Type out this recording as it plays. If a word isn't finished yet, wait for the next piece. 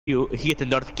He gets a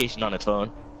notification on his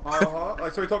phone.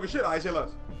 Like, so he talking shit. I say less.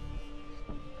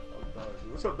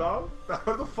 What's up, dog?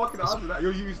 What the fucking odds of that?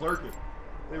 Yo, he's lurking.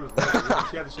 It was lurking.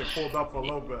 She had the shit pulled up for a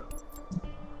little bit.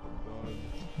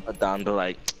 Dom be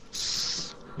like,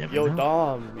 yo,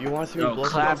 Dom, you want to see me blow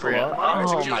clap for it?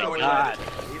 Oh my god.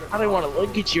 I don't want to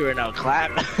look at you right now,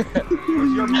 clap.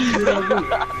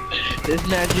 This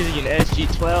man's using an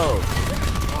SG-12.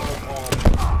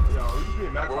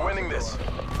 We're winning this.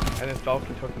 And then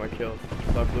Falcon took my kill.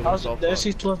 So I blew How's the myself up.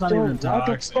 SC-12 not even What the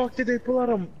doxed? fuck did they pull out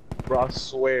of? Bro, I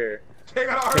swear. Pain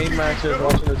Master's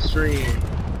watching the stream.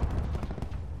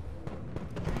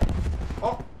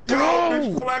 Oh, yo,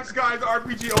 this flex guy's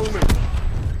RPG only.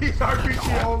 He's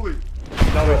RPG only.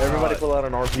 No, wait, everybody pull out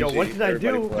an RPG. Yo, what did I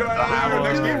do?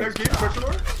 Next game, question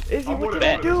mark? Izzy, what did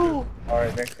I do?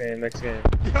 Alright, next game.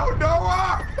 Yo,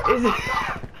 Noah! Izzy.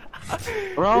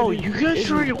 Bro, you guys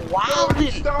are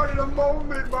wildin'. Started a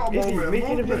moment, bro. Izzy,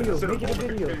 making a video,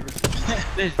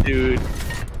 This dude.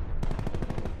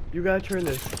 You gotta turn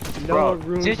this. Bro,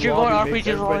 Noah since you're going lobby makes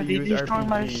RPGs on, everybody they use destroy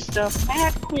my RPG. stuff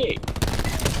mad quick.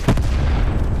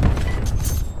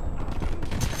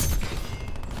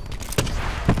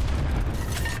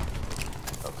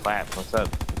 Clap, what's up?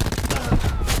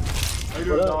 How you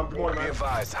doing, Dom? Good morning, Be man.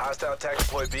 advised, hostile attack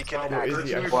deploy beacon in Yo, action.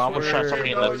 Izzy, I Well, I'm gonna shot swear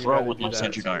somebody in to the God, you throat gotta with do my that.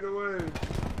 sentry dart.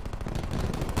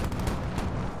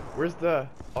 Where's the...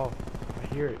 Oh, I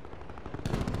hear it.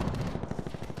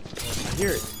 I hear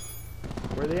it.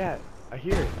 Where are they at? I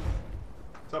hear it.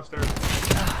 It's upstairs.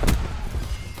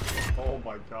 Oh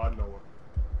my god, Noah.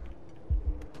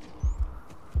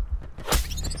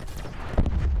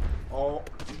 Oh.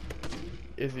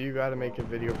 Izzy, you gotta make a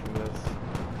video from this.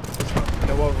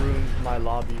 Noah ruined my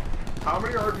lobby. How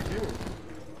many RPGs?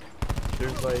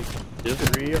 There's like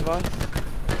 3 of us.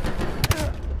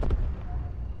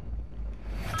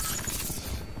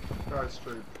 Guys,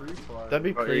 straight free fire. That'd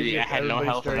be crazy. I if had no everybody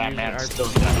health in started that man. using Still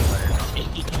RPG. got it.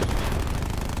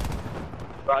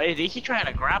 Bro, is he trying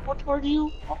to grapple toward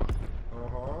you?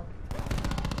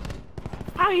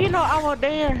 How you know I was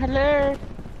there? Hello?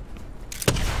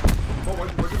 Oh,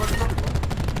 where'd you find the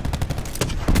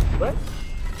What?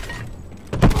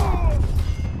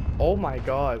 Oh my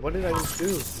god, what did I just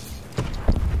do?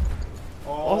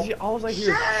 Oh, All was I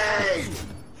hear. shit!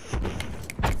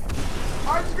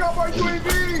 I just got my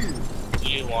UAV!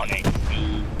 You want to do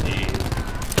this?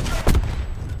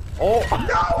 Oh!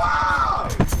 Noah!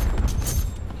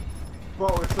 Bro,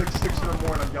 it's like 6 in the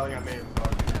morning, I'm yelling at names,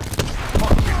 dog.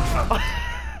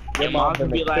 Your mom's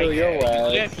gonna be like, your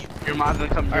mom's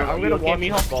gonna come Alright, I'm you gonna okay, watch the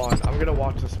mijo? spawn. I'm gonna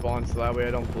watch the spawn so that way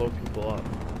I don't blow people up.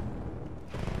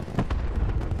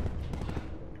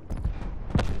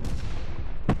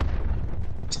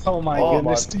 Oh my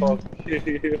goodness, dude. Oh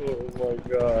my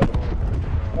god.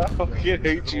 I fucking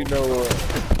hate you, Noah.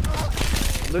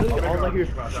 Literally all I hear is...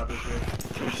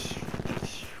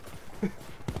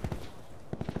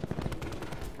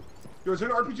 Yo, is there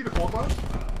an RPG default class?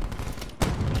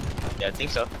 Yeah, I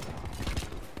think so.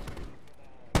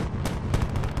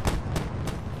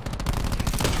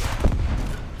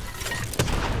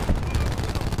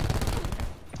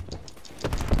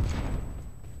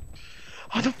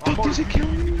 How the fuck does it kill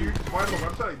me? You find the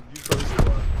website, you go to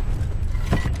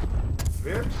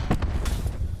bitch.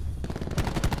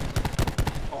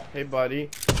 Oh. Hey buddy.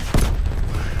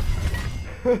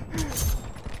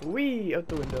 Wee! Out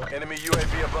the window. Enemy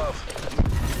UAV above.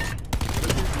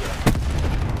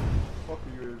 Fuck the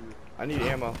UAV. I need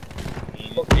ammo.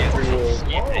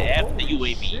 Yeah, F the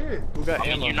UAV. Shit. Who got I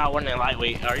mean, ammo? you're not running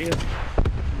lightweight, are you?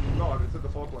 No, it's a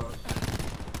default class.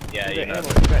 Yeah, Who you got know. ammo?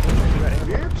 Who got ammo? Who got ammo?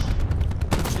 Bitch!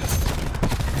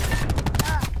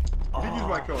 You did use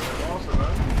my code, that's awesome,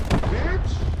 man.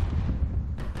 Bitch!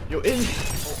 Yo, in!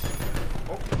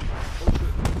 Oh,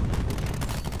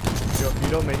 Yo, if you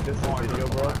don't make this a video,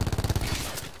 bro.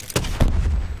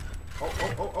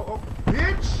 oh,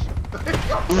 bitch!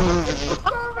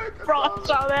 Bro, I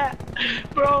saw that.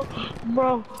 Bro,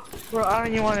 I don't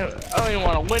even want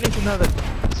to win another.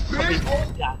 Bitch!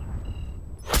 Yeah.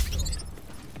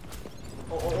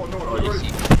 Oh, no, Oh, no, you no. see.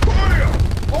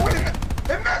 Oh,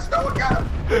 it messed up, got him!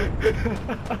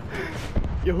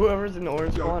 Yo, whoever's in the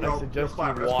orange Yo, spawn, I yo, suggest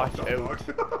clap, you that's watch fucked up, out.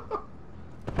 dog.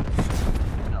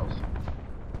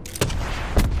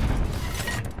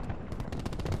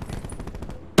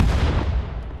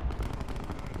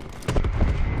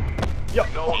 Yo,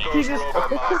 Noah he goes just...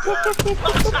 rogue on my time.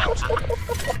 Lights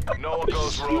out. Noah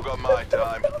goes rogue on my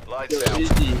time. Lights out. You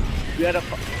gotta.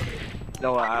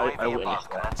 No, I witnessed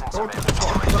that. Don't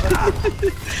fuck.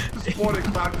 Just spawning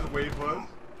clap his wave was.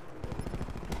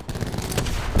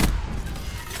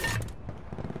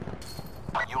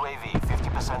 UAV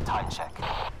 50% 10% time check.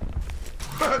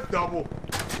 Double.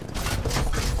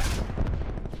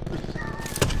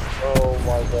 Oh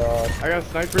my god. I got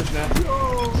sniper's nest.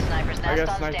 Yo. Sniper's I nest got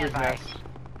on sniper's standby. nest.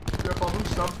 Yeah, but who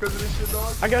subs because of this shit,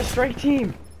 dog? I got a strike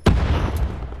team.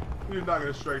 You're not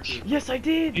gonna strike you. Yes, I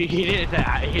did. He did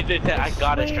that. He did that. I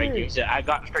got a strike swear. team. He said, I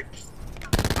got strike.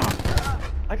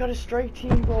 I got a strike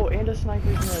team, bro, and a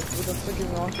sniper's nest with a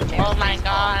freaking rocket. Oh my Airspace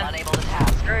god. full, unable to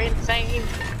task. You're insane.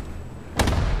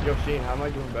 Yo, Shane, how am I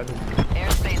doing better than you?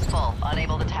 Airspace full,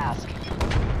 unable to task.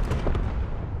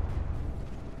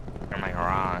 Oh my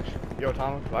garage. Yo,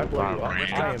 Thomas, if I blow you up,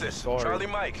 We've I got am this. sorry. Charlie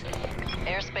Mike.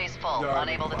 Airspace full, Yeah,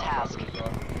 unable to task.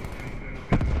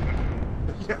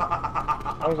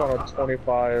 I was on a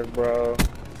 25, bro.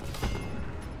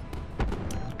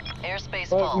 Airspace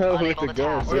Fuck full, no, unable with to the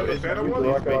gun. task. Oh, yeah, Yo, the Phantom we one?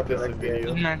 please make this a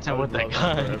video? You meant to I with would the love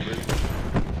gun. that forever.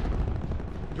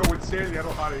 Yo, insanity, I don't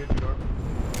know how to hit you, dog.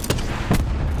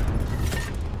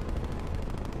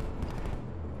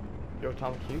 Yo,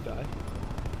 Thomas, can you die?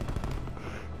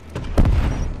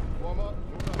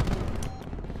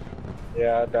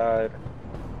 Yeah, I died.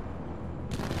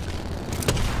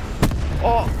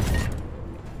 Oh!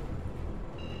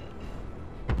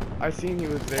 I seen he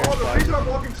was there. Oh, so the I reason just- I'm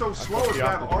walking so slow is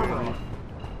I have armor on.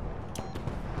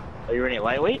 Are you running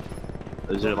lightweight?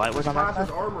 Is there lightweight This on that class has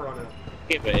side? armor on it.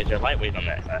 Okay, but is there lightweight on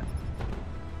that side?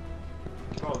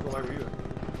 Oh, it's not like either.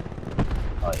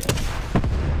 Oh yeah.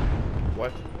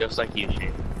 What? Just like you,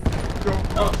 Shane. Yo,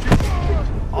 shoot.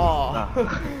 Oh.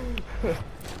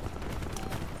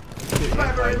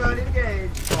 Sniper reload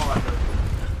engage. Oh,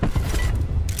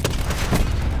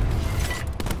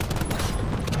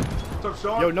 what's up,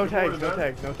 Sean? Yo, no Good tags, morning, no man.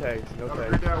 tags, no tags, no Have a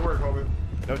great tags, day at work, homie.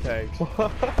 no tags.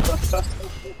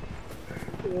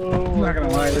 I'm not gonna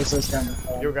lie, this is kind of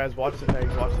fun. Yo, guys, watch the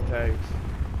tags, watch the tags.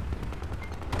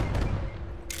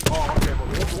 Oh, okay,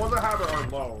 but the ones I have are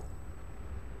low.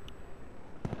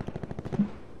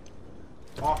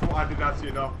 Awful, I did not see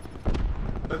enough.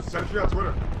 Let's send it to you on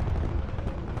Twitter.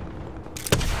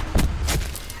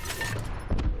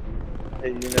 Hey,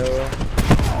 you know.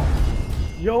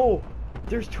 Yo,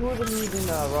 there's two of them using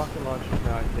rocket launchers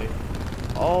now, I think.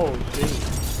 Oh, shit.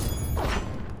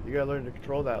 You gotta learn to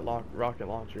control that rocket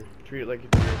launcher. Treat it like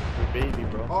it's your baby,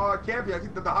 bro. Oh, it can't be. I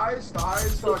think the highest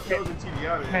kills in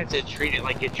TDM I had to treat it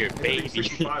like it's your baby.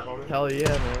 65, homie. Hell yeah,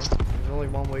 man. There's only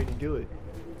one way to do it.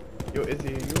 Yo, Izzy,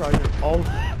 you roger. Oh,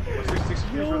 660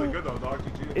 is Yo. really good though, dog.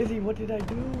 GG. Izzy, what did I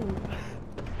do?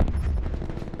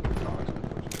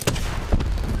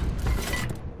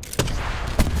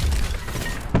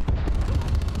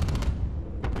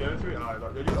 Get it to me? Alright,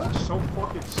 dog. You're like so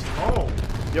fucking slow.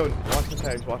 Yo, watch the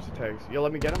tags, watch the tags. Yo,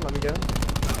 let me get him, let me get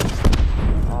him.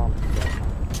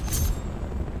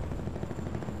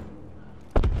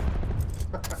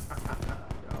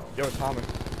 Yo, Thomas.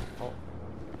 Oh.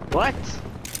 What?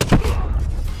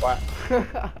 What?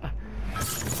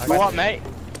 I What, mate?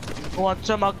 You want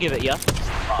some? I'll give it ya.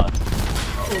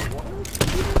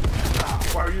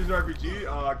 Why are you using RPG?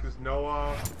 Cause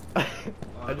Noah.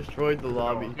 I destroyed the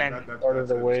lobby. Man, Started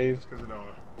the wave. Just cause of Noah.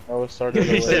 I was starting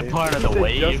He to said part of the He said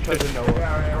wave. just 'cause of Noah.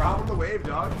 Yeah, we're out on the wave,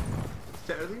 dog.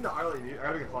 I think the island you need. I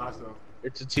gotta get class though.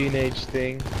 It's a teenage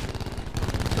thing.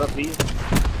 What's up, B?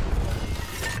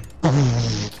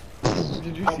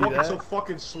 Did you I'm see walking that? so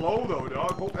fucking slow though,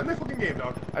 dog. End the fucking game,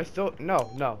 dog. I still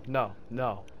no.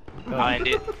 I'll end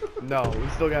it. No, we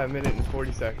still got a minute and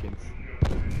 40 seconds.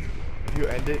 If you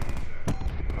end it,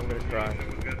 I'm gonna cry.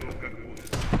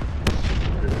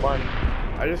 Fun.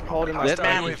 I just called him my That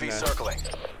man Hostile UAV circling.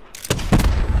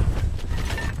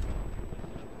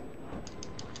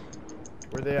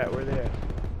 Where they at? Where they at?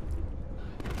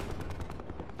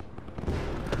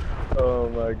 Oh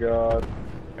my god.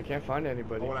 I can't find I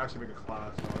anybody. wanna actually make a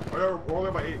class, dog. Oh yeah, we're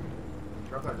only by 8.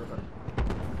 Grab that, grab that.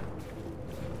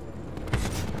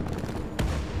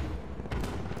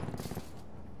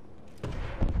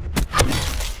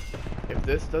 If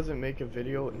this doesn't make a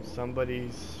video in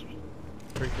somebody's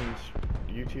freaking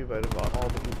YouTube out of all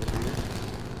the people here,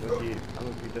 I'm gonna be I'm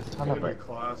gonna disappointed. make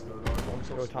class though, dog. I'm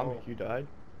so Yo, slow. Tommy, you died?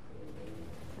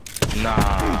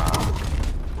 Nah.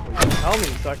 Tell me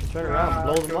so I can turn around and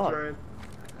blow them kill up. train.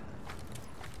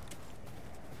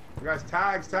 You guys,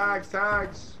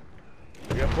 tags.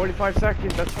 We got 45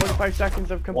 seconds. That's 45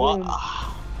 seconds of kaboom.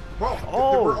 Bro,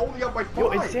 Oh. we're only up by 5.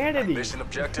 Yo, insanity. Mission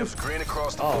objectives green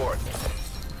across the Oh. board.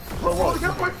 We're only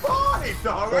up by 5,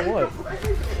 dog. So Why are you what?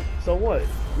 complaining? So what?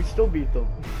 We still beat them.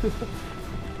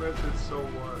 Listen, so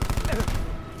what?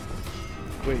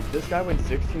 Wait, this guy went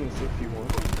 16 and 61.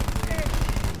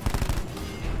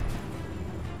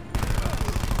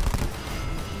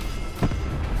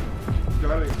 Yo,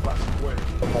 I didn't class quick.